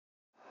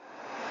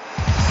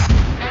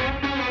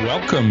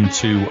Welcome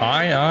to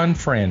Ion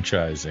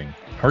Franchising.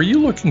 Are you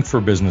looking for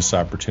business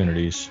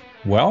opportunities?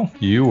 Well,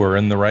 you are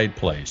in the right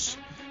place.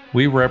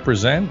 We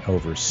represent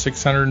over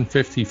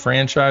 650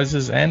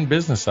 franchises and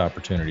business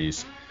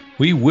opportunities.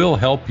 We will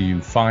help you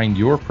find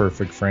your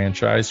perfect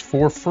franchise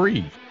for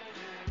free.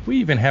 We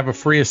even have a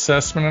free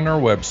assessment on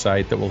our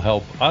website that will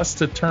help us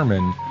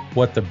determine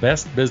what the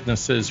best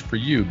business is for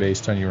you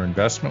based on your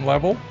investment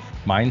level,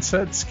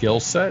 mindset, skill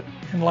set,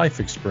 and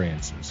life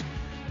experiences.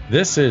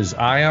 This is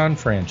Ion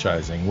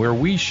Franchising, where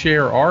we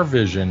share our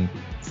vision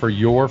for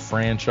your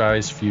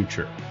franchise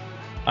future.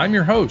 I'm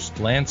your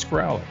host, Lance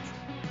Graulich.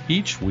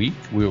 Each week,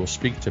 we will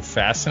speak to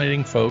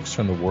fascinating folks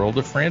from the world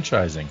of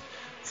franchising,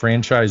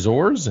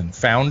 franchisors and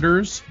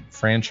founders,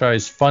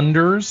 franchise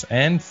funders,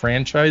 and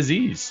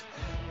franchisees.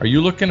 Are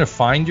you looking to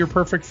find your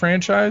perfect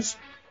franchise?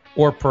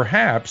 Or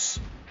perhaps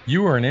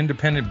you are an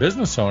independent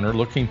business owner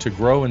looking to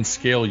grow and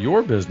scale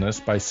your business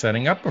by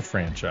setting up a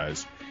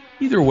franchise.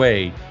 Either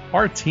way,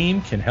 our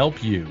team can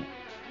help you.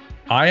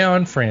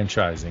 Ion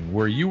Franchising,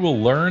 where you will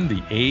learn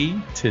the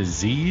A to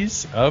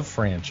Z's of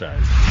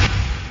franchising.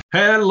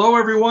 Hello,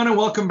 everyone, and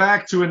welcome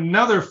back to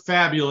another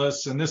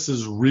fabulous, and this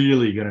is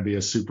really going to be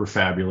a super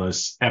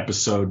fabulous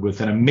episode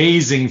with an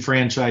amazing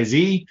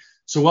franchisee.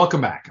 So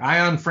welcome back.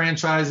 Ion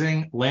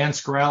Franchising,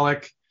 Lance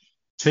Graulich.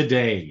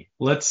 Today,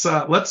 let's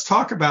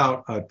talk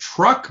about a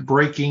truck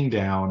breaking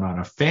down on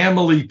a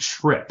family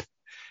trip.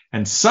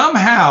 And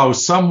somehow,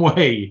 some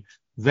way,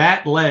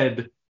 that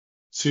led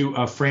to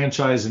a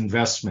franchise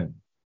investment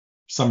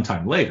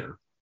sometime later,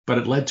 but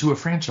it led to a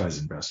franchise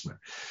investment.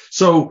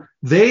 So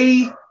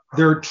their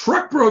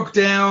truck broke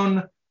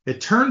down. It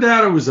turned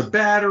out it was a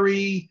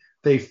battery.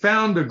 They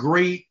found a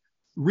great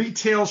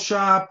retail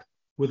shop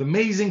with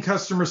amazing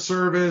customer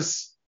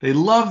service. They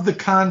loved the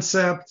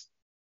concept,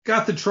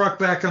 got the truck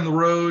back on the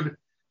road.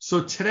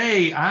 So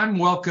today I'm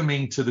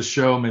welcoming to the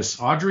show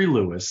Miss Audrey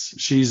Lewis.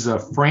 She's a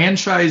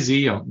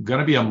franchisee, going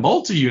to be a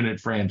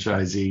multi-unit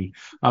franchisee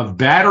of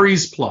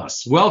Batteries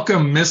Plus.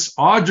 Welcome, Miss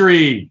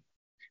Audrey.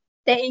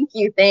 Thank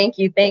you,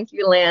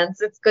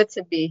 Lance. It's good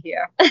to be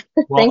here.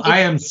 Well, I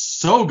am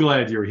so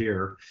glad you're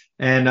here.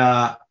 And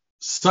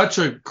such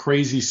a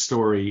crazy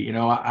story. You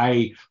know,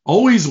 I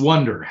always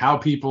wonder how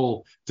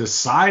people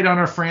decide on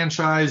a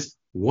franchise,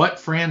 what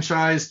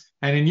franchise.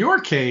 And in your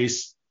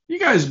case, you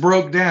guys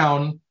broke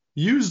down,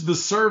 used the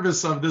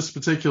service of this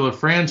particular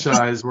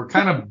franchise, were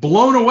kind of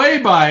blown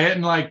away by it,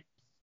 and like,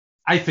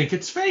 I think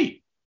it's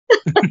fate.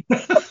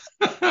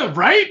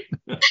 Right?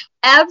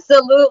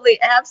 Absolutely.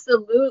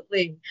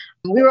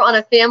 We were on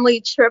a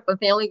family trip, a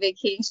family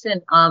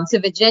vacation to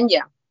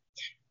Virginia,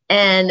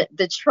 and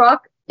the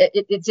truck,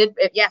 it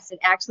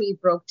actually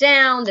broke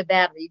down. The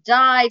battery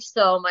died.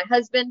 So my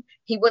husband,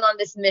 he went on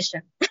this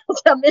mission,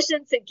 a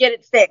mission to get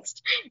it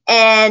fixed.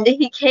 And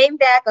he came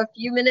back a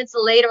few minutes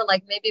later,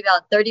 like maybe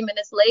about 30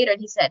 minutes later,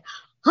 and he said,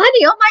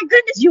 "Honey, oh my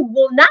goodness, you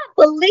will not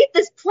believe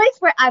this place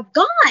where I've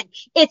gone.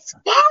 It's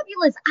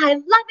fabulous. I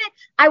love it.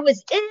 I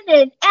was in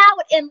and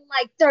out in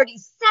like 30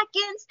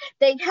 seconds.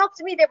 They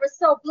helped me. They were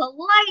so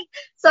polite."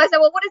 So I said,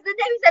 "Well, what is the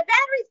name?" He said,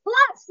 "Batteries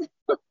Plus."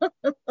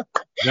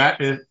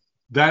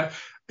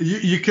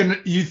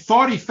 You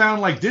thought he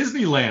found like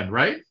Disneyland,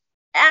 right?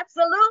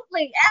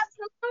 Absolutely.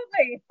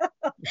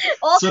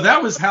 So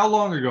that was how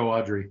long ago,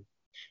 Audrey?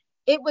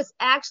 It was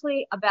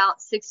actually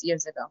about 6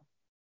 years ago.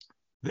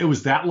 It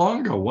was that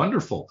long ago.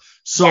 Wonderful.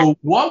 So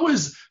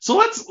let's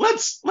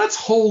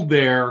hold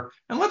there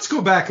and let's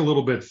go back a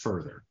little bit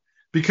further,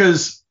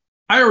 because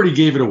I already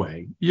gave it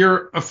away.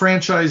 You're a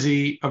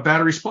franchisee of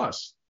Batteries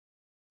Plus,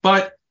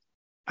 but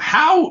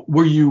how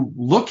were you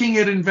looking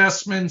at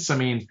investments? I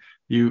mean,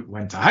 you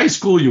went to high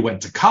school, you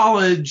went to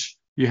college,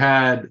 you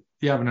have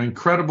an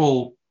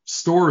incredible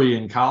story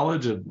in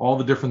college of all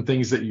the different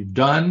things that you've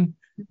done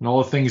and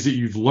all the things that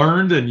you've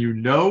learned and you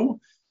know.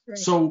 Right.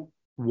 So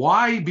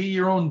why be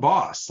your own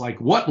boss? Like,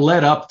 what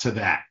led up to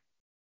that?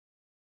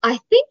 I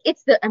think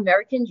it's the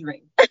American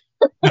dream.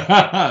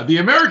 The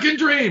American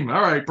dream.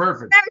 All right,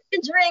 perfect.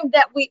 American dream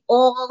that we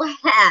all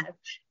have.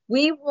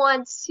 We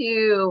want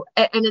to,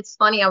 and it's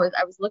funny, I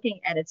was looking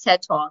at a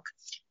TED Talk,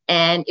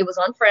 and it was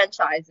on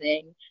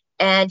franchising.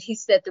 And he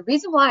said, the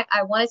reason why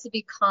I wanted to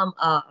become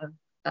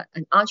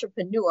an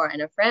entrepreneur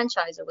and a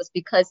franchisor was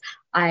because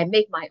I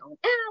make my own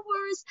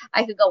hours.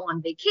 I could go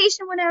on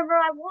vacation whenever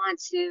I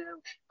want to.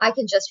 I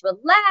can just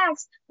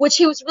relax, which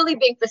he was really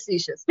being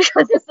facetious,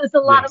 because this is a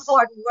lot of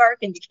hard work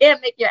and you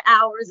can't make your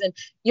hours, and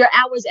your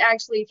hours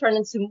actually turn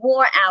into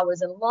more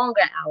hours and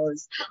longer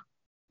hours.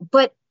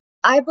 But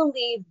I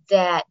believe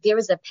that there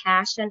is a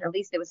passion, at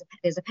least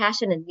there's a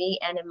passion in me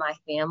and in my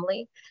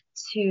family,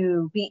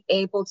 to be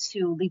able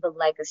to leave a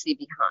legacy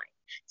behind,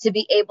 to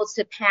be able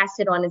to pass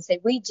it on and say,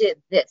 we did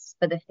this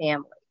for the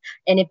family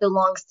and it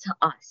belongs to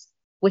us,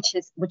 which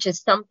is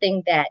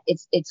something that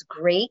it's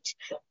great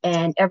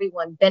and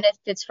everyone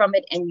benefits from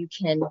it, and you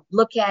can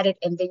look at it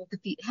and then you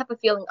could have a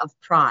feeling of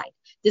pride.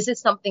 This is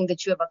something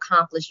that you have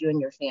accomplished, you and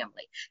your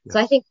family. Yeah.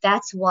 So I think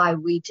that's why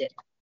we did it.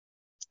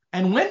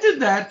 And when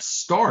did that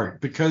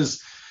start?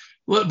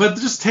 But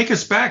just take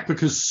us back,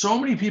 because so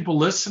many people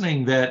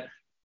listening that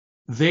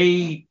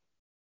at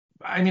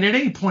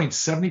any point,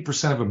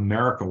 70% of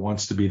America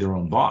wants to be their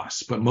own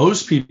boss, but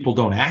most people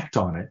don't act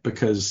on it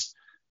because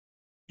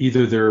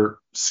either they're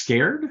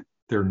scared,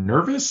 they're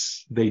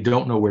nervous, they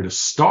don't know where to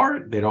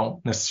start, they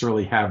don't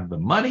necessarily have the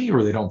money,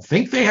 or they don't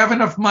think they have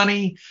enough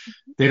money,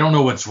 they don't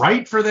know what's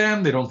right for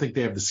them, they don't think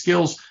they have the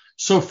skills.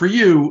 So for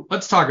you,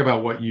 let's talk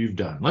about what you've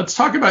done. Let's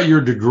talk about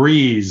your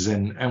degrees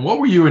and what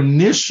were you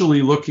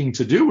initially looking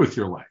to do with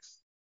your life?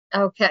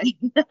 Okay.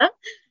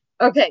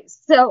 Okay.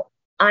 So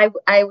I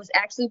was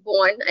actually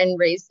born and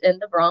raised in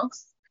the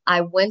Bronx.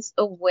 I went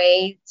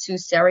away to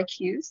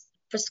Syracuse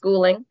for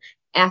schooling.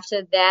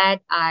 After that,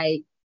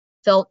 I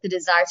felt the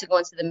desire to go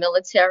into the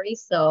military.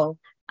 So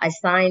I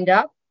signed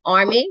up.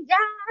 Army.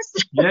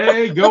 Yes.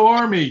 Yay, go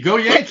Army. Go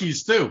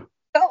Yankees too.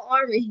 Go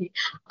Army.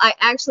 I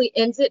actually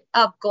ended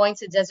up going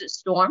to Desert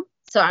Storm.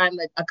 So I'm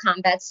a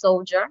combat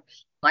soldier.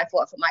 I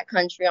fought for my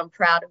country. I'm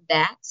proud of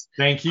that.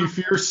 Thank you for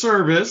your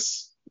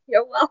service.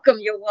 You're welcome.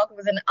 You're welcome.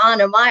 It was an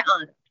honor, my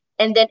honor.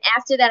 And then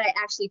after that, I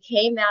actually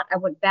came out. I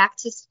went back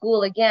to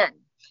school again.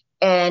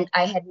 And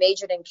I had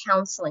majored in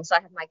counseling. So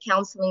I have my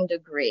counseling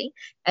degree.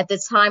 At the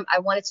time, I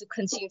wanted to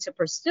continue to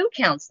pursue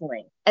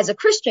counseling as a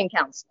Christian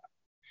counselor.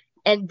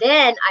 And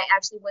then I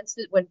actually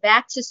went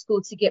back to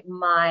school to get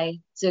my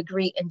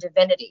degree in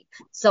divinity.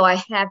 So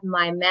I have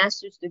my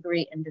master's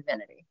degree in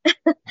divinity.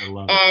 I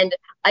love it. And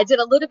I did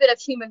a little bit of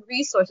human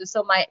resources.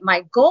 So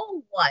my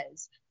goal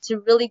was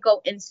to really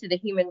go into the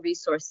human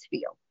resource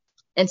field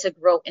and to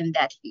grow in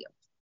that field.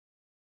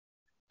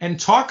 And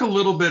talk a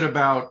little bit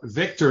about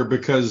Victor,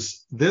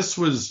 because this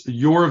was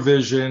your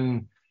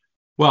vision.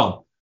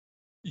 Well,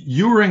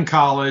 you were in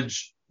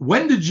college.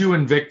 When did you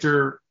and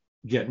Victor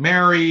get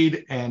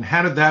married, and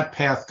how did that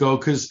path go?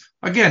 Because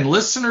again,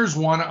 listeners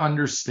want to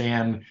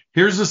understand,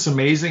 here's this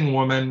amazing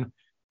woman.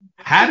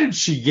 How did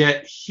she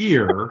get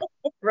here?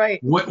 Right.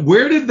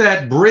 Where did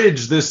that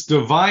bridge, this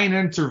divine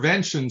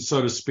intervention,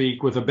 so to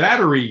speak, with a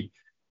battery,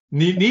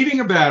 needing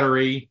a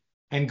battery,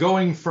 and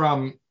going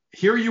from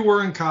here you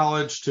were in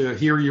college to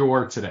here you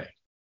are today?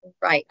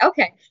 Right.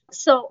 Okay.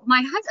 So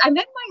I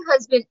met my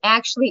husband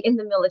actually in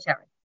the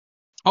military.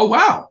 Oh,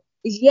 wow.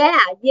 Yeah.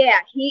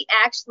 He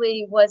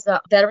actually was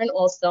a veteran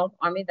also,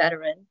 Army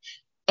veteran.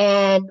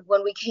 And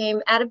when we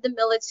came out of the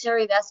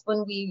military, that's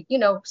when we,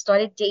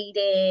 started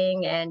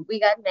dating, and we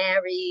got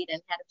married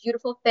and had a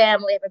beautiful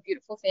family. I have a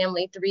beautiful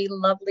family, 3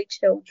 lovely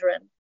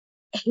children.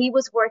 He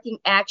was working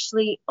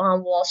actually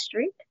on Wall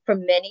Street for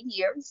many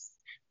years.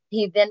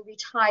 He then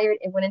retired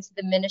and went into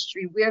the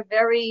ministry. We're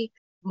very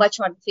much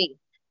on faith,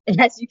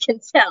 as you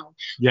can tell.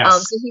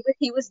 Yes. So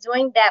he was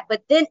doing that.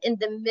 But then in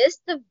the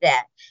midst of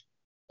that,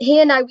 he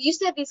and I, we used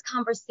to have these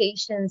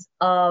conversations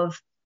of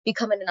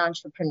becoming an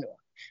entrepreneur,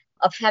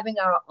 of having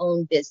our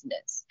own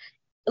business,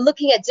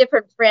 looking at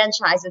different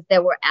franchises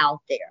that were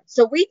out there.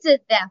 So we did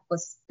that for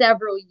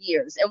several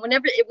years. And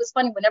whenever we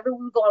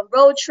would go on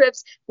road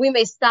trips, we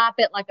may stop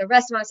at like a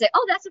restaurant and say,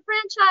 oh, that's a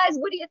franchise.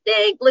 What do you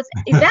think? Let's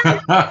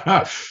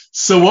evaluate.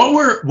 So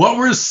what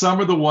were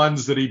some of the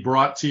ones that he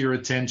brought to your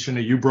attention,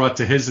 or you brought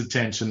to his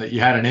attention, that you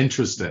had an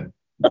interest in?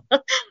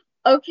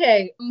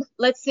 Okay,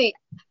 let's see.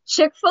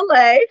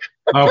 Chick-fil-A.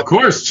 Of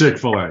course,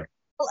 Chick-fil-A.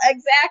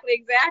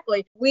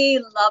 Exactly. We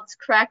loved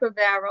Cracker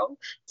Barrel.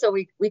 So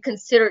we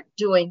considered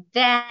doing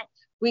that.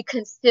 We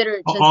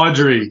considered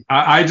Audrey,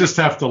 I just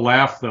have to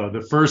laugh though.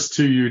 The first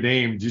 2 you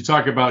named, you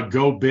talk about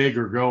go big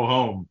or go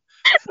home.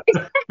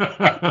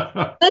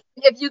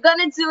 If you're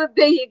gonna do it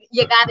big,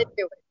 you gotta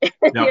do it.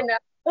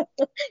 Yep.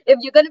 If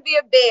you're gonna be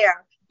a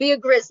bear, be a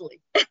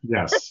grizzly.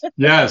 Yes.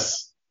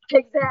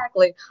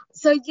 Exactly.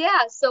 So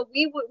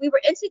we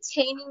were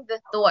entertaining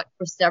the thought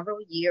for several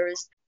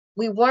years.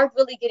 We weren't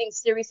really getting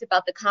serious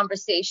about the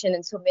conversation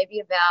until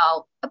maybe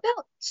about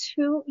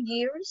 2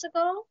 years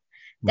ago.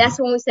 That's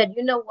when we said,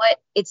 you know what?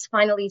 It's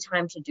finally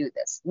time to do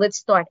this. Let's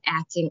start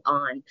acting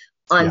on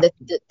the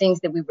things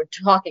that we were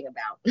talking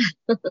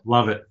about.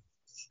 Love it.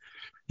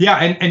 Yeah.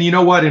 And you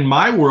know what? In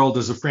my world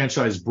as a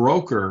franchise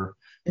broker,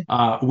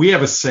 we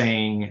have a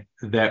saying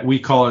that we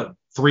call it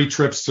 3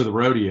 trips to the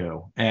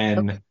rodeo.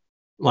 And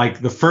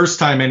like the first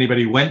time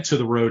anybody went to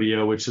the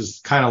rodeo, which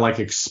is kind of like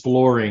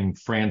exploring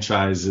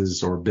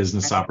franchises or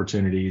business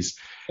opportunities,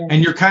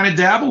 and you're kind of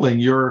dabbling,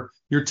 you're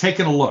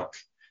taking a look.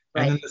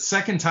 Right. And then the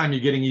second time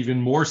you're getting even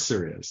more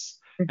serious.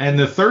 And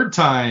the third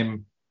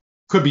time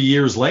could be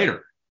years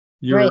later.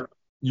 You're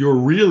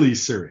really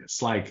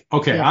serious. Like,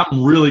 okay,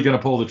 I'm really going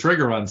to pull the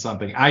trigger on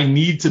something. I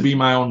need to be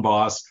my own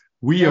boss.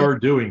 We are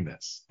doing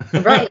this.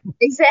 Right.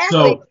 Exactly.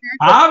 So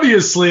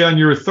obviously on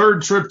your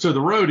third trip to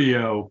the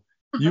rodeo,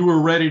 you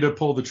were ready to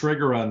pull the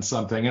trigger on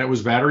something, and it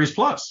was Batteries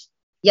Plus.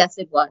 Yes,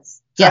 it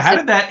was. So how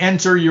did that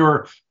enter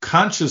your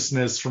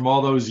consciousness from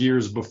all those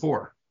years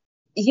before?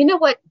 You know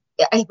what?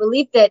 I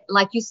believe that,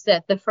 like you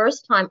said, the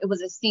first time it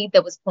was a seed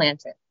that was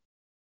planted.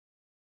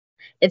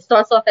 It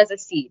starts off as a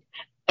seed.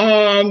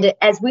 And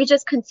as we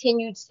just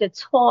continued to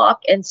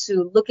talk and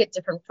to look at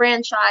different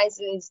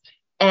franchises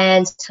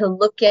and to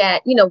look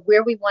at,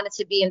 where we wanted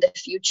to be in the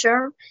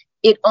future,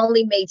 it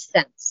only made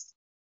sense.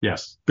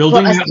 Yes.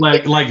 Building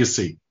that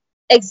legacy.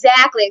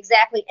 Exactly,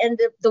 exactly. And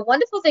the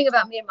wonderful thing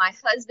about me and my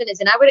husband is,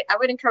 and I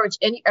would encourage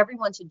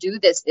everyone to do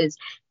this, is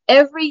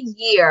every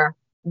year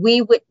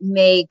we would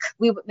make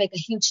a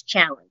huge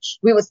challenge.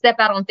 We would step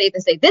out on faith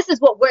and say, this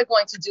is what we're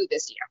going to do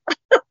this year.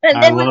 and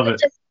I then we love would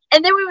it. just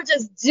and then we would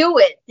just do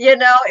it.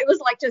 It was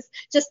like just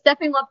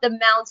stepping up the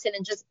mountain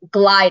and just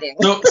gliding.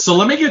 So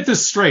let me get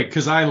this straight,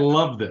 because I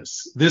love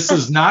this. This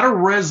is not a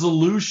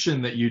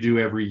resolution that you do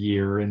every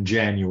year in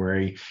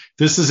January.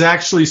 This is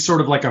actually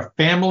sort of like a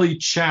family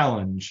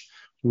challenge.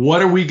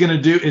 What are we going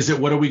to do? Is it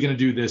what are we going to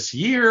do this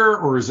year,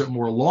 or is it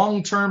more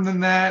long term than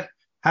that?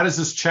 How does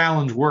this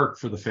challenge work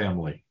for the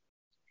family?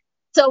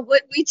 So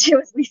what we do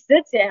is we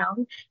sit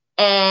down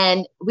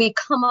and we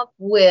come up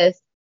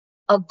with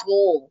a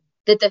goal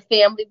that the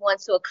family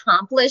wants to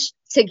accomplish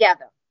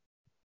together.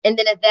 And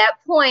then at that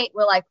point,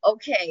 we're like,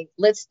 okay,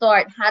 let's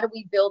start. How do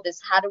we build this?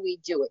 How do we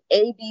do it?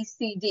 A, B,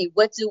 C, D.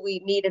 What do we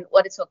need in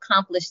order to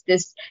accomplish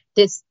this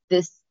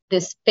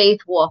faith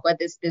walk, or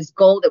this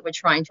goal that we're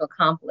trying to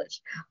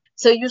accomplish?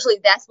 So usually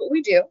that's what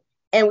we do.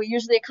 And we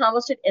usually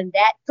accomplish it in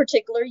that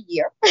particular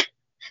year,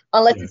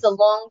 unless it's a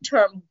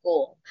long-term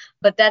goal.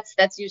 But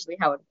that's usually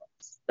how it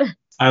works.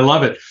 I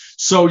love it.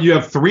 So you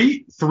have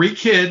three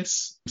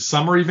kids.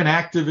 Some are even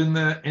active in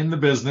the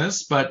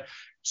business. But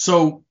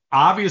so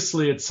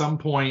obviously at some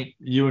point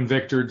you and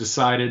Victor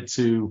decided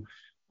to,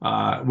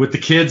 with the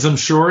kids, I'm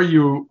sure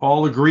you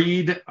all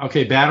agreed,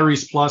 okay,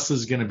 Batteries Plus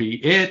is going to be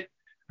it.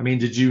 I mean,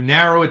 did you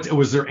narrow it?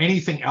 Was there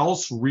anything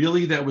else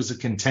really that was a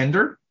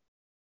contender?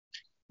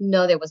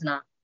 No, there was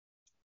not.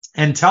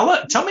 And tell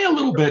me a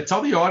little bit,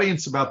 tell the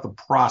audience about the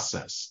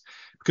process,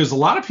 because a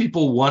lot of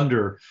people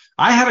wonder.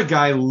 I had a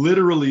guy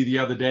literally the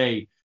other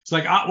day. It's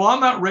like, well,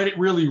 I'm not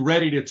really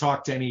ready to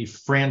talk to any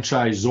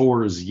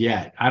franchisors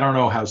yet. I don't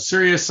know how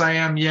serious I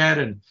am yet.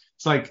 And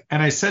it's like,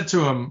 and I said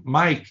to him,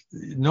 Mike,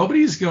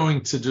 nobody's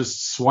going to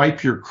just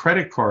swipe your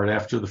credit card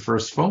after the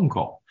first phone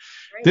call.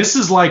 Right. This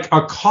is like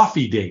a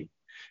coffee date.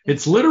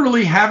 It's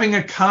literally having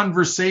a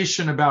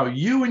conversation about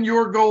you and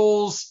your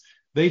goals.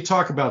 They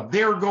talk about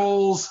their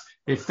goals.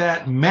 If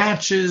that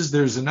matches,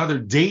 there's another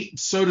date,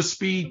 so to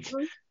speak,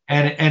 mm-hmm.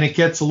 and it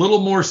gets a little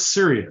more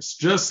serious,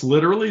 just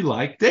literally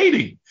like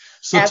dating.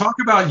 So talk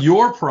about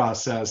your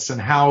process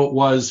and how it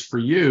was for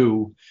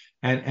you,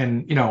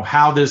 and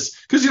how this,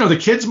 because the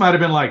kids might have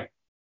been like,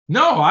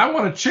 no, I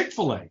want a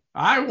Chick-fil-A.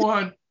 I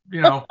want,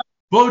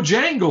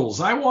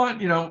 Bojangles. I want,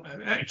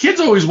 kids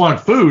always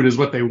want food is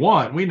what they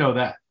want. We know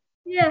that.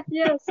 Yes,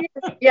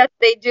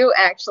 they do,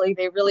 actually.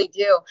 They really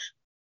do.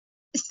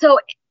 So,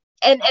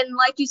 and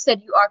like you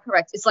said, you are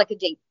correct. It's like a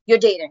date. You're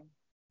dating,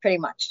 pretty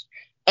much.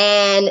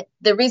 And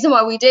the reason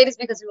why we date is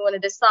because we want to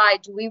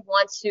decide, do we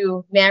want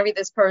to marry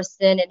this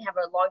person and have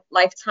a long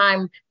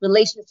lifetime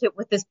relationship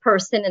with this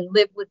person and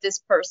live with this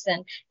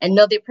person and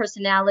know their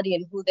personality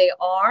and who they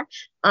are?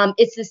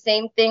 It's the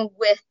same thing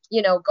with,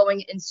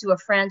 going into a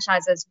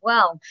franchise as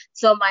well.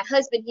 So my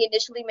husband, he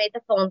initially made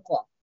the phone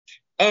call.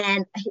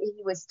 And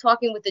he was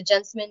talking with a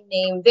gentleman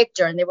named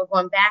Victor, and they were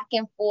going back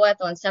and forth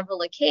on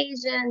several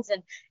occasions.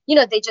 And,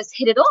 they just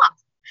hit it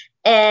off.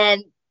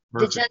 And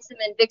Perfect. The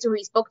gentleman, Victor,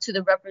 he spoke to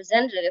the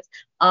representative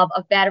of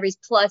Batteries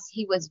Plus.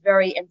 He was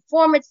very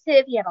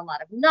informative. He had a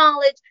lot of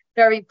knowledge,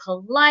 very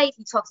polite.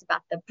 He talks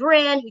about the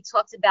brand. He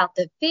talks about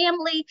the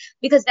family,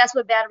 because that's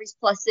what Batteries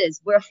Plus is.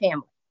 We're a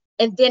family.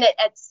 And then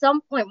at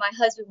some point, my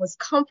husband was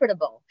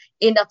comfortable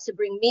enough to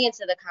bring me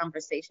into the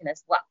conversation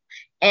as well.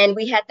 And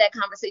we had that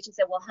conversation,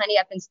 said, well, honey,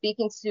 I've been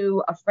speaking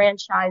to a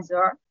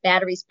franchisor,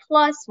 Batteries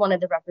Plus, one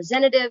of the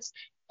representatives,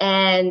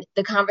 and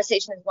the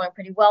conversation is going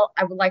pretty well.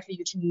 I would like for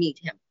you to meet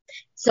him.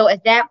 So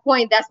at that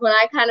point, that's when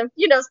I kind of,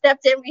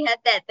 stepped in. We had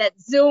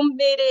that Zoom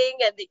meeting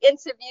and the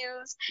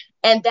interviews,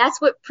 and that's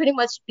what pretty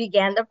much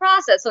began the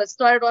process. So it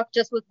started off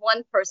just with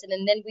one person,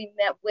 and then we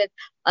met with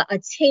a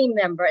team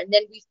member, and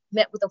then we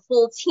met with a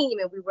full team,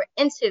 and we were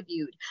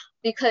interviewed,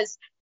 because,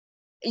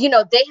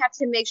 they have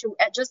to make sure,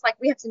 just like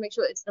we have to make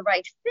sure it's the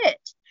right fit.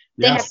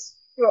 They have to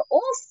make sure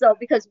also,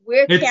 because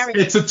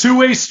it's a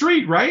two-way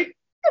street, right?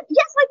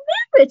 Yes, like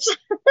marriage.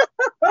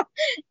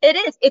 It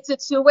is. It's a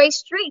two-way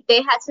street.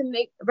 They had to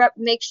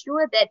make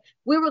sure that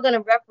we were going to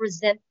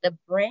represent the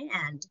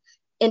brand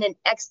in an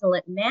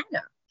excellent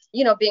manner.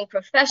 Being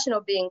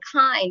professional, being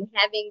kind,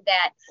 having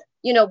that.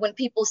 When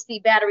people see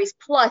Batteries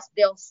Plus,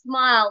 they'll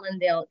smile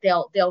and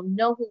they'll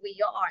know who we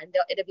are, and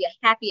it'll be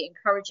a happy,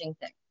 encouraging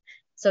thing.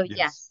 So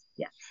yes.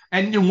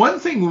 And one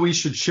thing we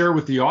should share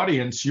with the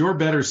audience, you're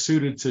better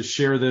suited to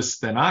share this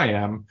than I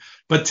am,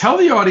 but tell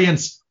the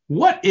audience,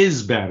 what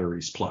is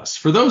Batteries Plus?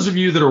 For those of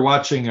you that are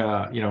watching,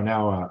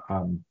 now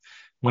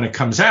when it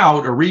comes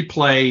out, a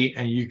replay,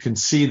 and you can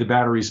see the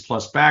Batteries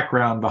Plus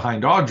background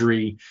behind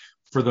Audrey,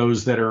 for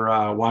those that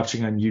are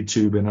watching on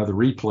YouTube and other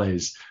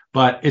replays.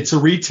 But it's a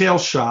retail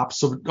shop.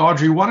 So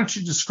Audrey, why don't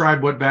you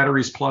describe what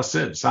Batteries Plus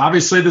is?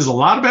 Obviously, there's a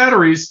lot of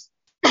batteries.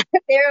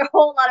 There are a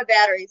whole lot of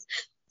batteries.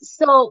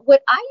 So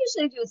what I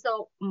usually do,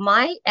 so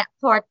my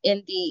part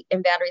in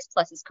Batteries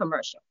Plus is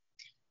commercial.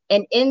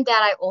 And in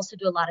that, I also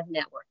do a lot of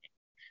networking.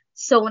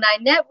 So when I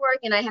network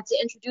and I have to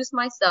introduce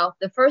myself,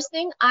 the first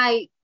thing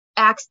I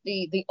ask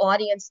the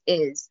audience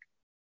is,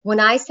 when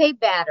I say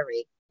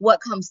battery, what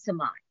comes to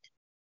mind?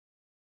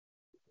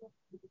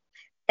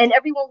 And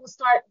everyone will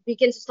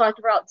begin to throw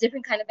out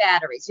different kind of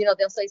batteries. You know,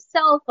 they'll say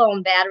cell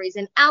phone batteries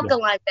and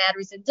alkaline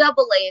batteries and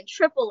AA and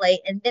AAA.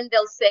 And then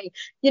they'll say,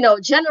 you know,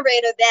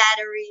 generator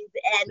batteries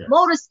and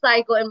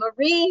motorcycle and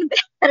marine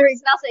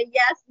batteries. And I'll say,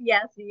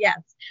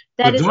 yes.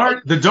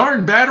 The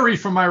darn battery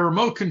from my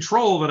remote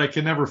control that I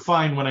can never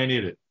find when I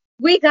need it.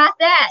 We got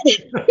that.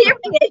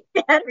 Hearing aid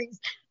batteries.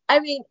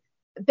 I mean,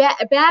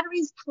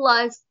 batteries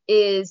plus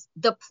is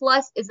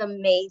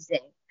amazing.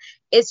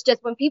 It's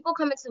just when people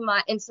come into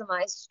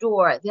my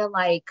store, they're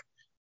like,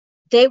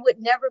 they would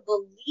never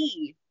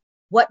believe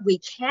what we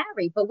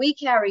carry, but we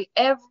carry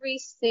every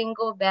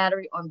single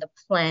battery on the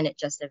planet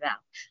just about.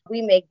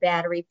 We make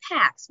battery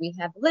packs. We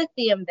have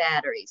lithium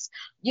batteries,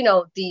 you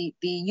know, the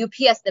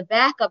UPS, the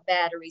backup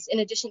batteries. In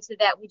addition to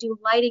that, we do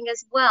lighting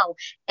as well.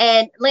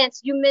 And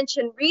Lance, you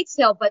mentioned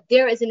retail, but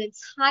there is an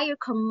entire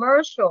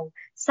commercial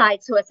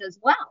side to us as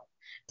well.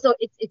 So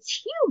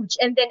it's huge.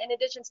 And then in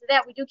addition to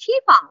that, we do key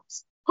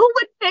fobs. Who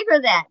would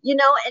figure that, you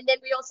know? And then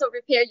we also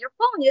repair your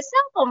phone, your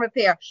cell phone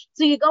repair.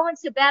 So you go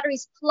into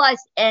Batteries Plus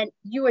and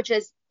you are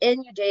just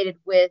inundated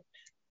with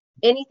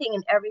anything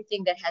and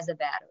everything that has a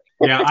battery.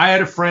 Yeah, I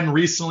had a friend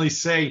recently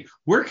say,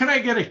 where can I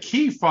get a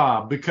key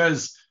fob?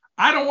 Because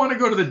I don't want to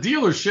go to the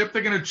dealership.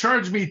 They're going to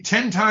charge me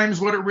 10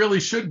 times what it really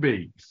should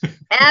be.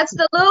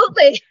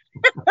 Absolutely.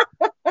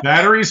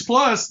 Batteries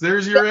Plus,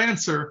 there's your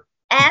answer.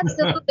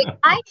 Absolutely.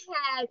 I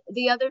had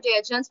the other day,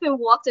 a gentleman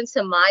walked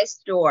into my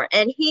store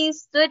and he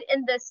stood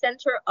in the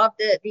center of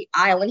the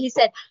aisle and he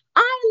said,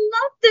 I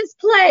love this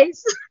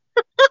place.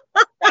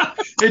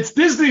 It's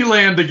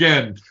Disneyland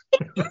again.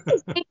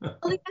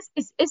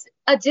 It's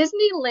a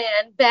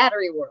Disneyland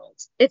battery world.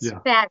 It's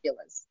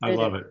fabulous. I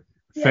love it.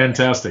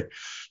 Fantastic.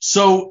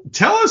 So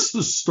tell us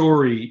the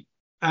story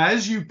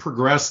as you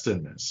progressed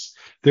in this.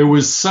 There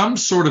was some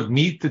sort of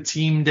meet the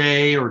team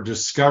day or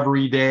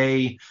discovery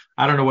day.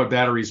 I don't know what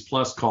Batteries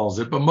Plus calls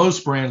it, but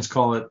most brands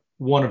call it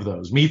one of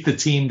those. Meet the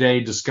team day,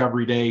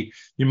 discovery day.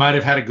 You might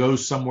have had to go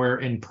somewhere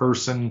in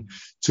person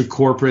to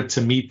corporate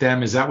to meet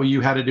them. Is that what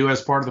you had to do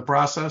as part of the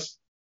process?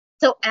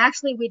 So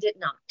actually, we did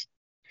not.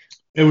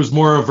 It was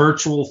more a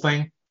virtual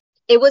thing?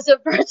 It was a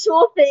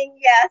virtual thing.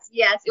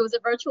 Yes. It was a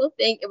virtual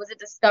thing. It was a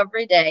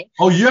discovery day.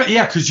 Oh,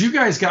 yeah, because you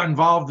guys got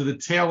involved at the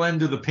tail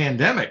end of the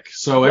pandemic.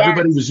 So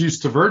everybody was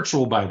used to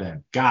virtual by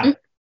then. Got it.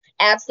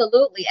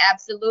 Absolutely.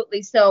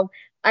 So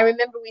I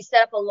remember we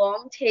set up a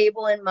long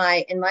table in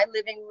my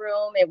living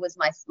room. It was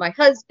my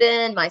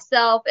husband,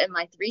 myself, and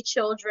my 3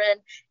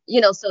 children,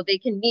 you know, so they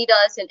can meet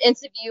us and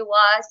interview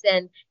us.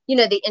 And, you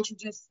know, they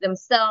introduce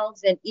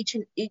themselves and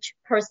each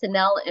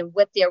personnel and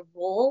what their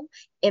role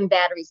in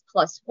Batteries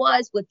Plus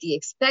was, what the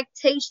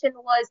expectation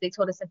was. They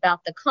told us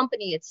about the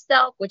company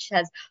itself, which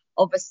has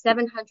over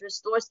 700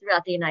 stores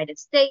throughout the United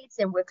States,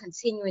 and we're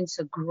continuing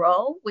to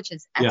grow, which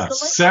is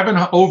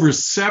excellent. Over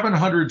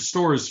 700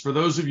 stores. For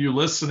those of you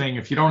listening,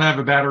 if you don't have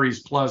a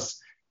Batteries Plus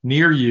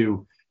near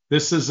you,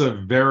 this is a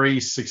very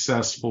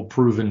successful,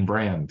 proven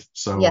brand.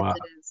 So yes,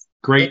 it is.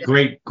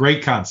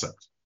 Great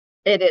concept.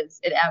 It is.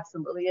 It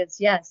absolutely is.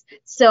 Yes.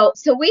 So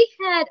we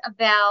had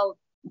about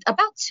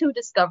 2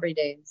 discovery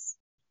days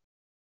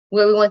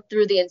where we went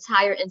through the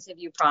entire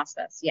interview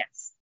process.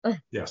 Yes.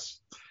 Yes.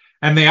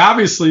 And they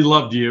obviously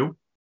loved you.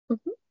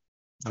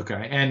 Mm-hmm.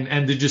 Okay.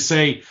 And did you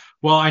say,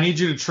 well, I need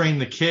you to train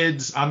the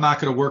kids. I'm not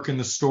going to work in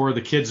the store.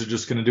 The kids are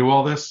just going to do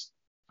all this?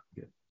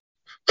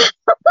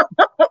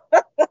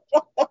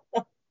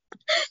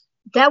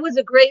 That was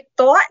a great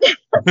thought.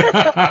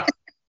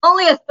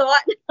 Only a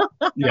thought.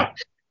 Yeah.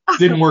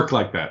 Didn't work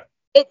like that.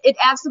 It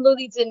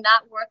absolutely did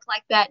not work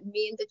like that.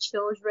 Me and the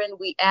children,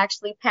 we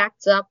actually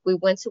packed up. We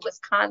went to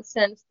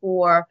Wisconsin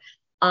for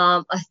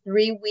a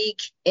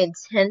 3-week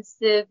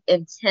intensive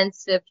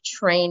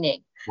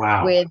training.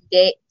 Wow.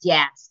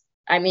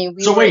 I mean,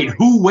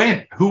 who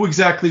went? Who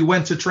exactly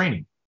went to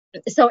training?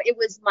 So it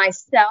was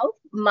myself,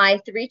 my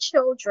 3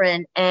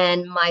 children,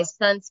 and my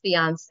son's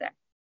fiance.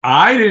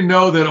 I didn't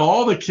know that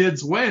all the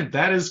kids went.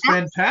 That is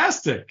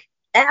fantastic.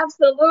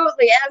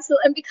 Absolutely.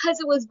 And because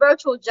it was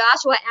virtual,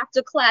 Joshua,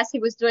 after class, he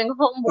was doing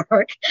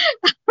homework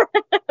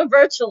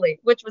virtually,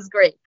 which was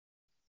great.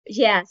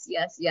 Yes.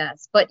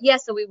 But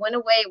so we went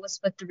away. It was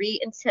for 3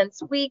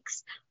 intense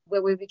weeks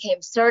where we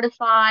became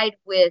certified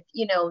with,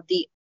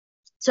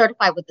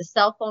 certified with the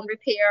cell phone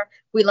repair.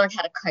 We learned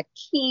how to cut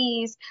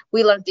keys.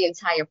 We learned the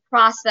entire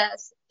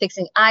process,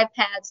 fixing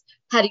iPads.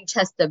 How do you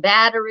test the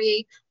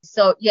battery?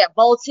 So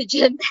voltage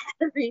and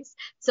batteries.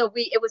 So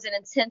it was an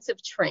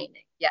intensive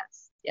training.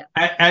 Yes. Yeah.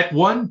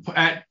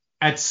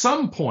 At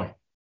some point,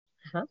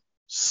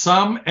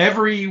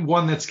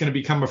 everyone that's going to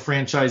become a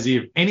franchisee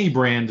of any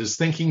brand is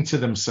thinking to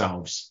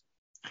themselves,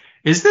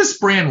 is this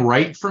brand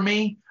right for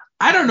me?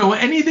 I don't know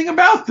anything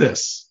about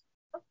this.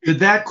 Did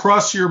that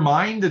cross your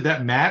mind? Did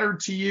that matter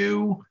to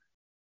you?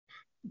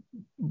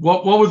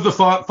 What was the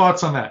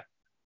thoughts on that?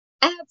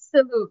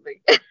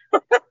 Absolutely.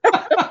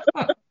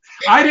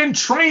 I didn't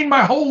train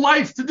my whole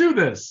life to do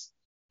this.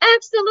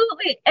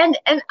 Absolutely. And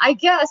I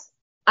guess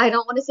I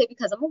don't want to say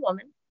because I'm a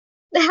woman.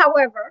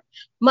 However,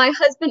 my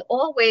husband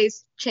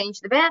always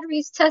changed the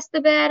batteries, test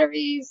the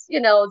batteries,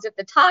 dip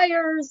the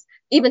tires,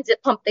 even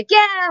dip pump the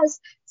gas.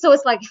 So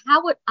it's like,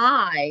 how would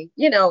I,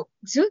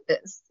 do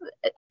this?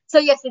 So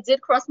yes, it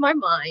did cross my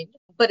mind.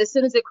 But as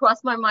soon as it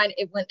crossed my mind,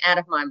 it went out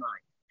of my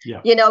mind.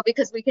 Yeah.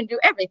 Because we can do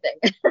everything.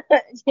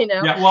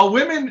 Yeah. Well,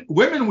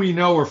 women we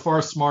know are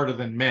far smarter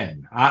than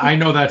men. I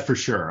know that for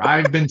sure.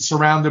 I've been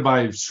surrounded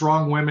by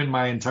strong women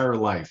my entire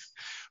life.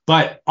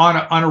 But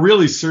on a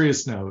really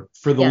serious note,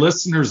 for the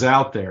listeners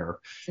out there,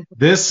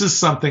 this is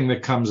something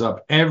that comes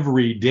up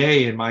every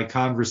day in my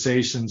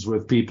conversations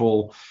with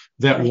people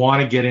that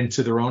want to get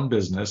into their own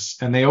business.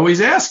 And they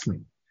always ask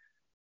me,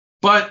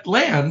 but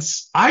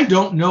Lance, I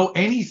don't know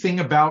anything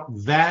about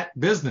that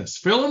business.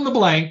 Fill in the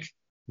blank,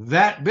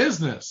 that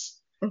business.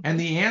 And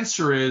the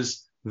answer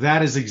is,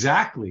 that is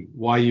exactly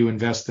why you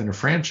invest in a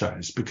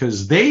franchise,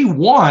 because they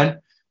want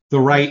the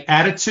right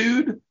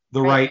attitude,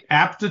 the right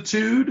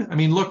aptitude. I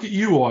mean, look at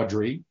you,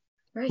 Audrey.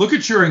 Right. Look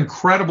at your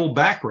incredible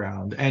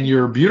background and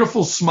your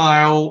beautiful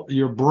smile,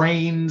 your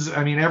brains.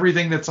 I mean,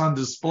 everything that's on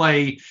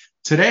display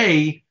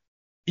today.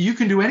 You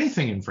can do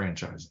anything in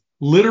franchising,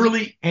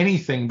 literally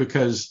anything,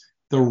 because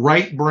the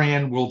right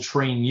brand will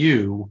train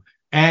you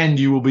and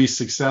you will be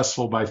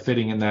successful by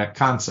fitting in that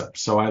concept.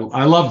 So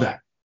I love that.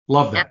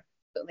 Love that.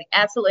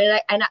 Absolutely.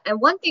 And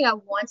one thing I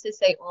want to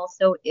say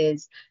also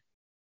is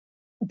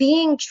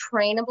being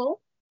trainable,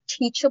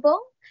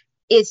 teachable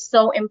is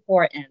so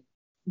important.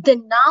 The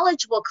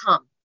knowledge will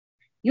come.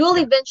 You'll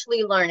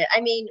eventually learn it.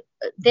 I mean,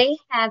 they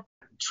have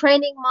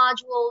training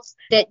modules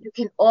that you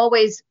can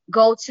always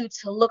go to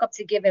look up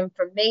to give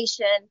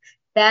information.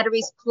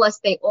 Batteries Plus,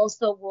 they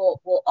also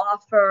will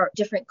offer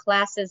different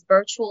classes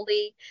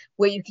virtually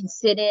where you can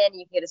sit in,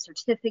 you get a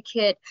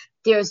certificate.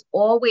 There's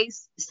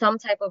always some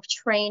type of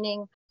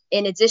training.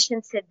 In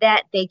addition to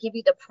that, they give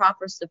you the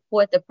proper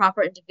support, the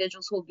proper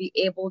individuals who will be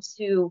able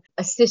to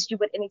assist you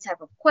with any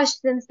type of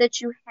questions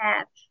that you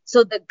have.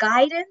 So the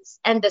guidance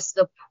and the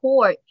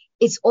support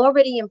is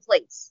already in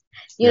place.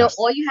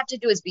 All you have to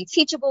do is be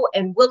teachable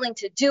and willing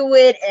to do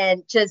it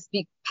and just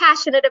be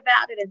passionate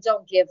about it and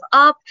don't give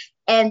up.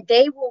 And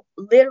they will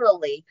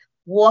literally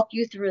walk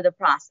you through the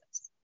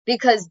process,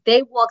 because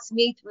they walked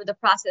me through the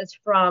process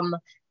from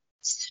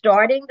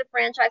starting the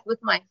franchise with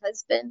my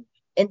husband.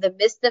 In the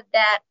midst of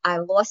that, I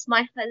lost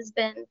my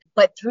husband,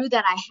 but through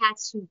that, I had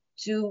to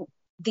do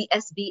the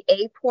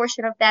SBA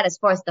portion of that as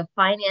far as the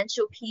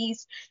financial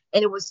piece.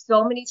 And it was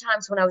so many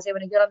times when I was able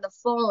to get on the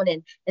phone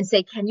and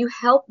say, can you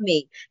help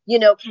me?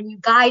 Can you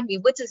guide me?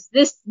 What does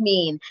this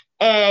mean?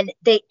 And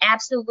they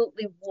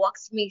absolutely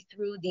walked me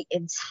through the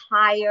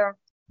entire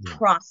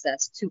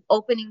process to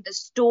opening the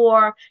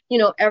store.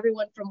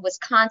 Everyone from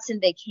Wisconsin,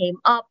 they came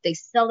up, they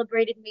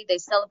celebrated me, they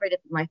celebrated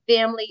my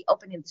family,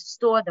 opening the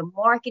store, the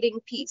marketing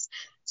piece.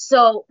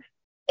 So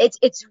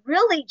it's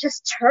really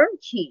just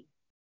turnkey,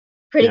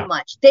 pretty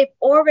much. They've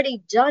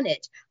already done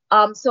it.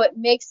 So it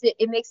makes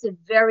it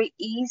very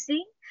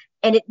easy,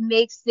 and it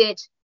makes it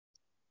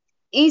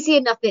easy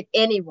enough that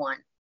anyone,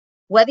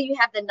 whether you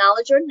have the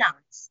knowledge or not,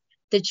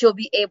 that you'll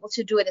be able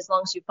to do it as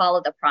long as you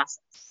follow the process.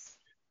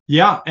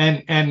 Yeah.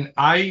 And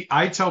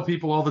I tell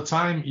people all the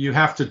time, you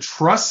have to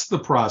trust the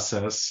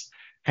process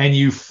and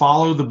you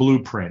follow the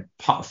blueprint,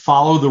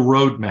 follow the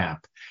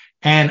roadmap.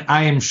 And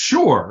I am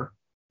sure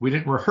we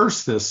didn't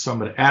rehearse this, so I'm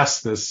going to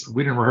ask this.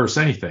 We didn't rehearse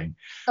anything.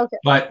 Okay.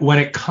 But when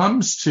it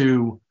comes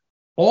to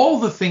all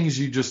the things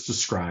you just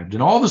described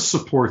and all the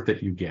support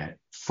that you get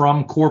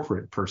from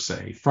corporate per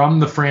se, from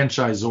the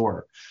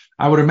franchisor,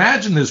 I would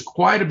imagine there's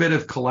quite a bit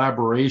of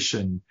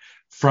collaboration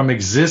from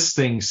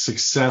existing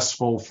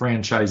successful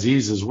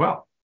franchisees as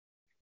well.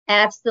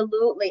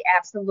 Absolutely.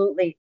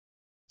 Absolutely.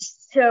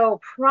 So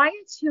prior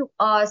to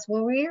us,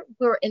 when we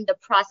were in the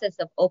process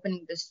of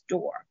opening the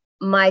store,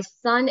 my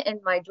son and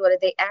my daughter,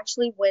 they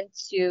actually went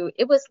to,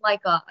 it was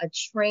like a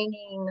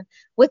training.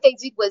 What they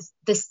did was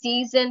the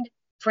seasoned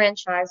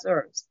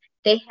franchisors,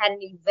 they had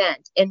an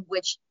event in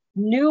which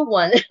new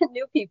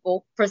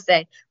people per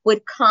se,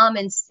 would come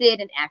and sit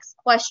and ask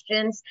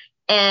questions.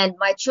 And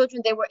my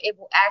children, they were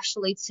able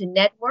actually to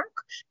network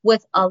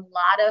with a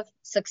lot of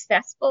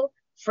successful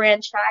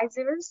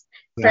franchisees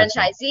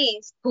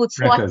who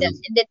taught them.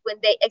 And then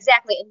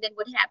and then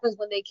what happens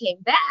when they came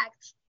back,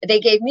 they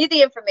gave me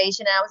the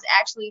information. I was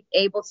actually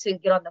able to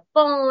get on the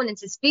phone and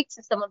to speak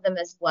to some of them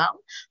as well.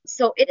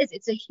 So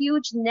it's a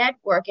huge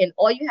network, and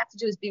all you have to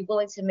do is be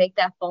willing to make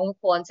that phone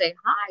call and say,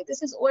 hi,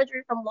 this is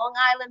Audrey from Long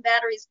Island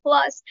Batteries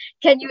Plus.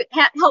 Can you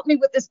help me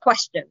with this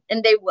question?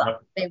 And they will.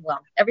 They will.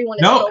 Everyone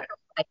is so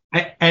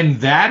polite. And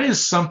that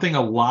is something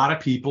a lot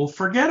of people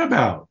forget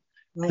about.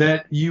 Right.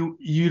 That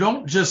you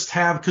don't just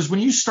have, because when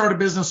you start a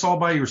business all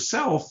by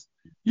yourself,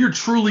 you're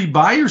truly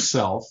by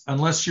yourself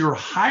unless you're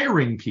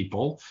hiring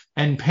people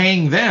and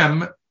paying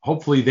them.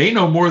 Hopefully they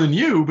know more than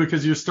you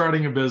because you're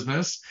starting a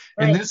business.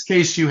 Right. In this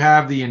case, you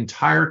have the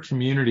entire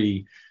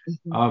community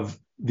of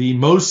the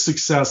most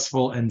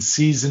successful and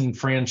seasoned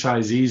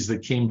franchisees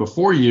that came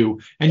before you,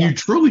 and you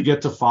truly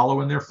get to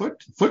follow in their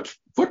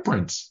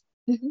footprints.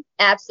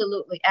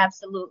 Absolutely,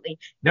 absolutely.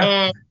 Yeah.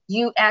 And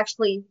you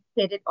actually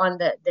hit it on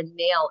the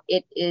nail.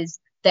 It is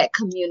that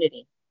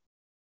community.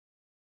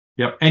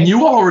 Yep. And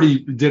you already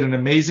did an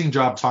amazing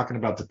job talking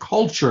about the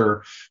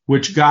culture,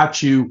 which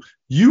got you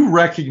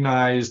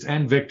recognized,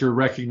 and Victor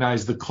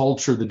recognized the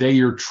culture the day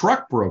your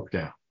truck broke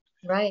down.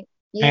 Right.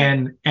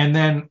 Yeah. And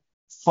then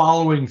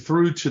following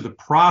through to the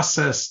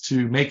process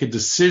to make a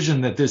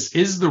decision that this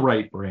is the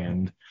right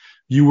brand,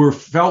 you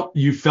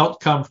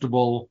felt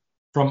comfortable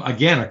from,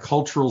 again, a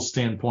cultural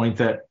standpoint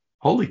that,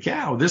 holy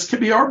cow, this could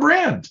be our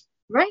brand.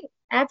 Right.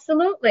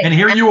 Absolutely. And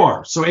here you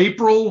are. So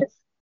April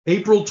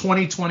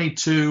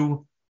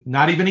 2022,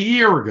 not even a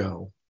year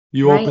ago,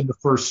 you opened the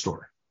first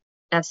store.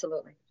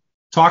 Absolutely.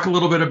 Talk a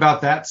little bit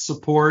about that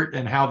support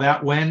and how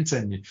that went.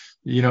 And,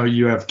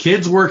 you have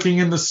kids working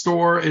in the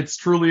store. It's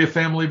truly a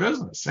family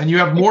business. And you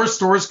have more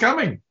stores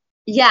coming.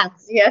 Yes.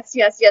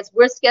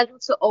 We're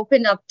scheduled to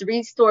open up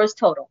 3 stores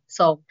total.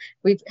 So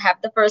we have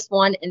the first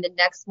one, and the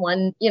next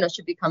one,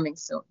 should be coming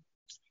soon.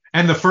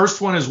 And the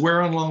first one is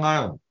where on Long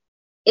Island?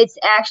 It's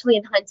actually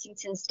in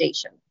Huntington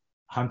Station.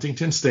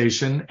 Huntington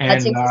Station. And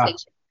Huntington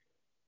Station.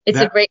 It's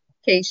a great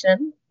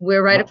location.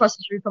 We're right across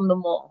the street from the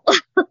mall.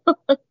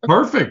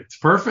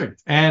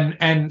 Perfect.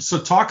 And so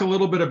talk a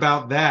little bit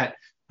about that.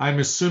 I'm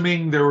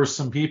assuming there were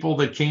some people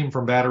that came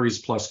from Batteries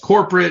Plus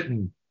Corporate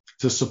and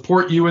to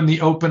support you in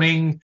the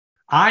opening.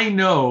 I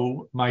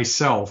know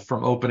myself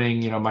from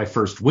opening, my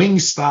first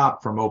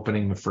Wingstop, from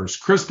opening the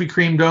first Krispy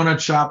Kreme donut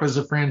shop as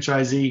a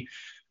franchisee.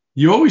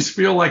 You always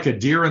feel like a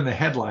deer in the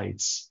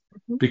headlights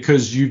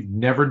because you've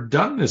never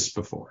done this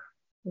before.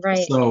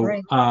 Right.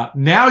 So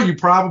now you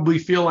probably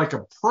feel like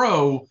a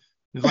pro.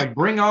 It's like,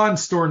 bring on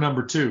store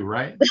number 2,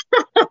 right?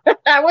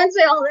 I wouldn't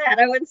say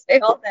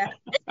all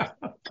that.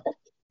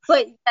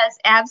 But yes,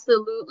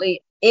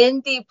 absolutely.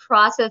 In the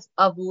process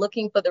of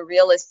looking for the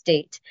real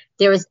estate,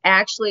 there was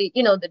actually,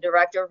 the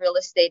director of real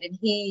estate, and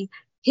he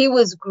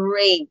was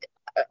great.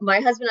 My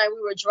husband and I, we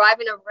were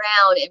driving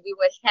around, and we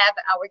would have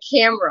our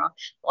camera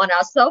on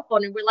our cell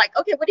phone, and we're like,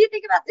 okay, what do you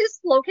think about this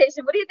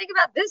location? What do you think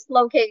about this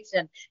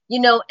location?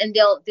 And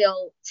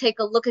they'll take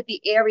a look at the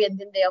area, and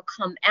then they'll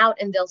come out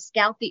and they'll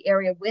scout the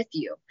area with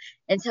you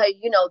and tell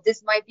you,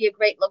 this might be a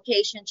great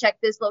location. Check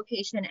this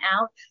location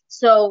out.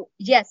 So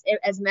yes,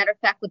 as a matter of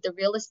fact, with the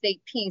real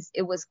estate piece,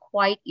 it was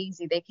quite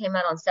easy. They came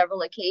out on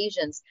several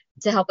occasions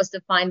to help us to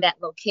find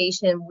that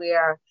location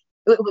where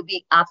it would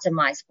be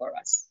optimized for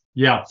us.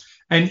 Yeah.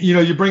 And,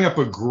 you bring up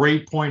a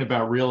great point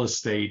about real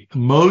estate.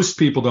 Most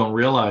people don't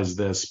realize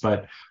this,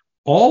 but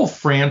all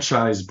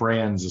franchise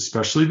brands,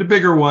 especially the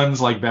bigger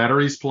ones like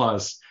Batteries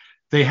Plus,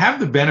 they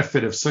have the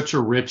benefit of such a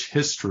rich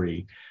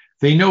history.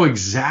 They know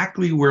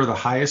exactly where the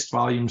highest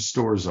volume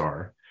stores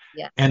are.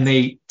 Yeah. And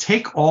they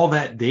take all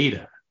that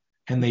data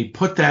and they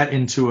put that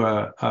into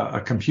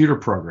a computer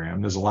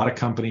program. There's a lot of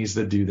companies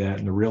that do that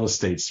in the real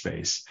estate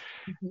space.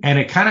 And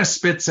it kind of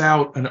spits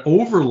out an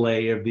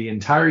overlay of the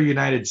entire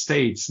United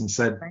States and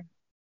said,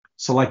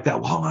 so like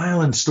that Long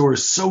Island store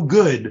is so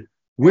good.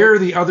 Where are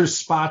the other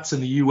spots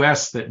in the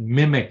U.S. that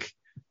mimic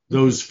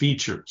those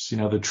features?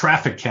 The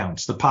traffic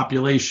counts, the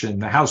population,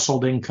 the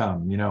household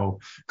income,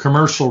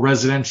 commercial,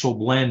 residential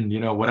blend,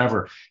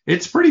 whatever.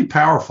 It's pretty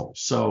powerful.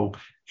 So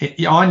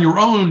on your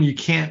own, you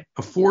can't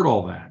afford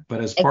all that.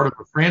 But as part of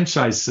a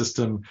franchise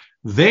system,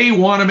 they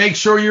want to make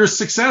sure you're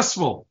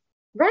successful.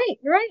 Right.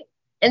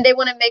 And they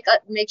want to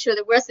make sure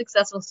that we're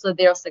successful, so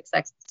they're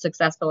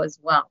successful as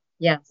well.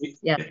 Yes.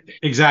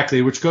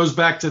 Exactly, which goes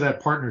back to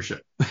that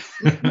partnership.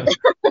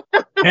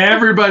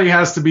 Everybody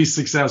has to be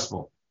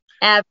successful.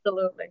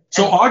 Absolutely.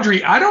 So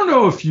Audrey, I don't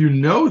know if you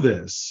know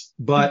this,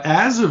 but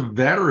as a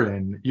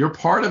veteran, you're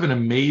part of an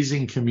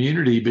amazing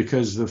community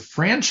because the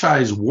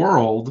franchise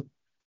world,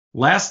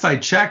 last I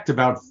checked,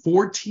 about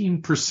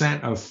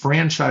 14% of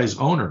franchise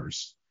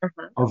owners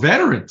are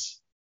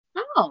veterans.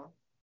 Oh.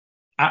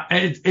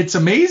 It's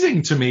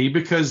amazing to me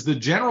because the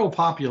general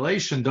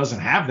population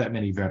doesn't have that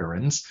many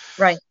veterans.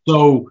 Right.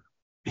 So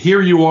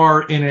here you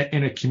are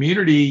in a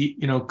community,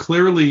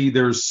 clearly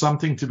there's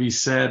something to be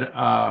said,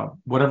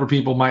 whatever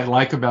people might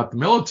like about the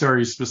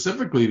military,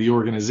 specifically the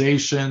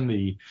organization,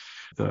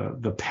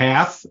 the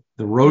path,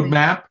 the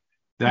roadmap.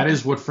 That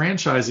is what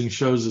franchising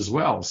shows as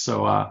well.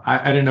 So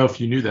I didn't know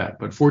if you knew that,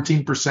 but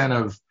 14%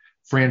 of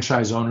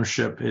franchise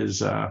ownership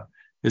is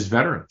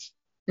veterans.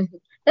 Mm-hmm.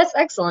 That's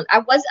excellent.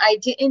 I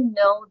didn't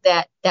know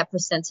that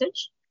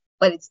percentage,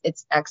 but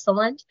it's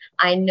excellent.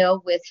 I know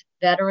with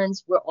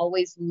veterans, we're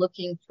always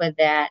looking for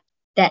that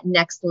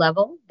next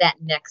level, that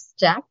next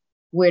step,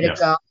 where to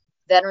go.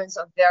 Veterans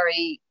are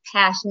very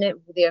passionate.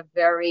 They're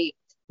very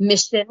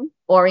mission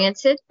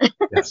oriented.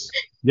 Yes.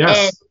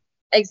 And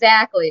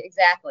exactly.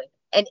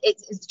 And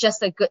it's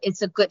just a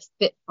good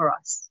fit for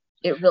us.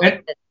 It really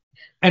fits.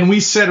 And we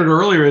said it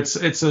earlier. It's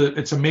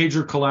a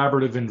major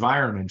collaborative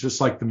environment,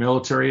 just like the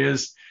military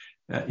is.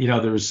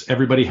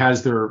 Everybody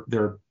has their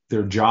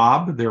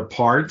job, their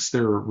parts,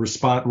 their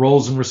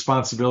roles and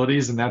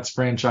responsibilities, and that's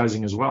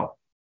franchising as well.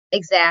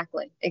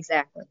 Exactly.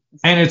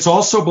 And it's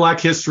also Black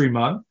History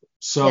Month.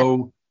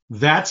 So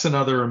that's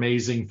another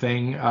amazing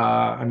thing.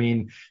 I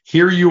mean,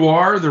 here you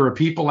are. There are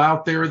people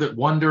out there that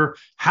wonder,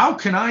 how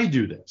can I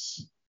do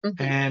this?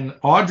 Mm-hmm. And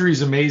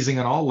Audrey's amazing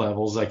on all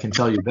levels, I can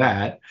tell you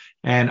that.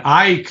 And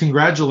I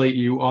congratulate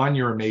you on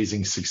your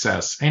amazing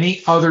success.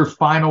 Any other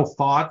final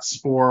thoughts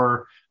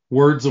or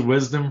words of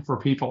wisdom for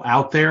people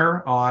out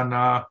there on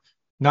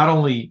not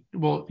only,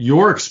 well,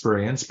 your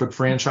experience, but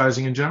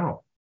franchising in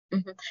general?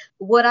 Mm-hmm.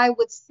 What I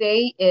would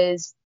say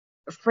is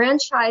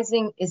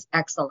franchising is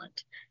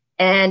excellent.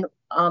 And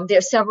there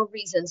are several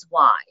reasons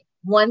why.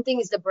 One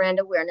thing is the brand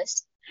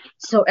awareness.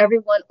 So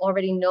everyone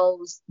already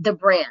knows the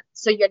brand.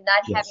 So you're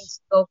not having to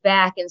go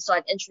back and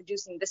start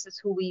introducing, this is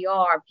who we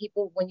are.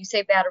 People, when you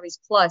say Batteries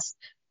Plus,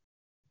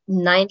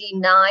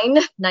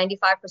 95%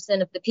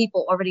 of the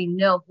people already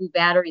know who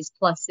Batteries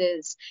Plus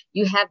is.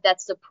 You have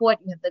that support,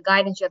 you have the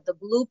guidance, you have the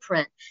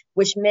blueprint,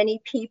 which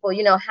many people,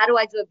 how do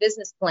I do a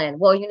business plan?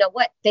 Well, you know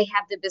what? They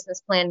have the business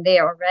plan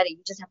there already.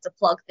 You just have to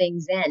plug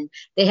things in.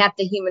 They have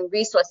the human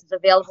resources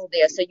available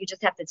there. So you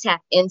just have to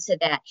tap into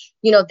that.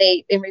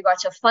 They, in regard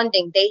to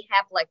funding, they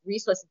have like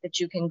resources that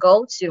you can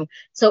go to.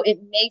 So it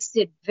makes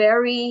it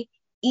very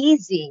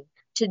easy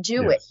to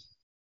do it.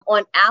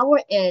 On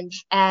our end,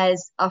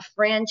 as a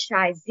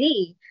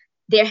franchisee,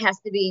 there has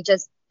to be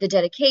just the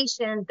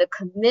dedication, the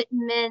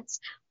commitment.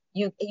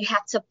 You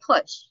have to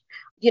push.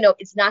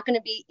 It's not going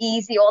to be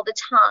easy all the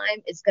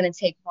time. It's going to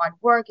take hard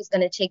work. It's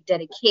going to take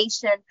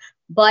dedication.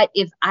 But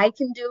if I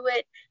can do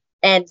it,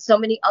 and so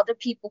many other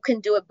people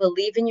can do it,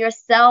 believe in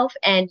yourself,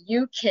 and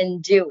you can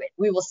do it.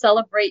 We will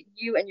celebrate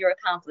you and your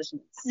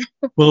accomplishments.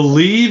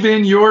 Believe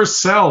in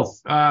yourself.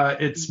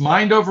 It's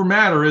mind over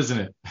matter, isn't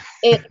it?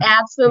 It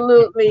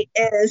absolutely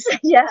is.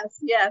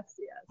 Yes.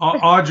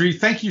 Audrey,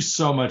 thank you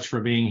so much for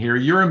being here.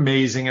 You're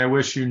amazing. I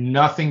wish you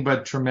nothing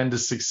but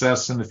tremendous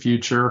success in the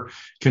future,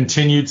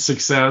 continued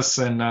success,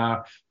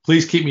 and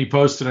please keep me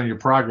posted on your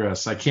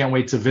progress. I can't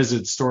wait to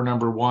visit store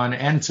number 1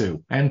 and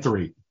 2 and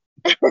 3.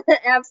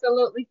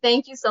 Absolutely.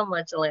 Thank you so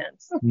much,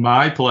 Lance.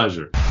 My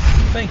pleasure.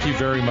 Thank you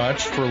very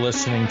much for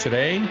listening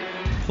today.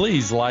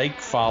 Please like,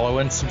 follow,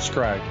 and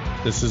subscribe.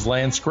 This is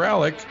Lance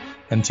Graulich.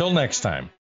 Until next time.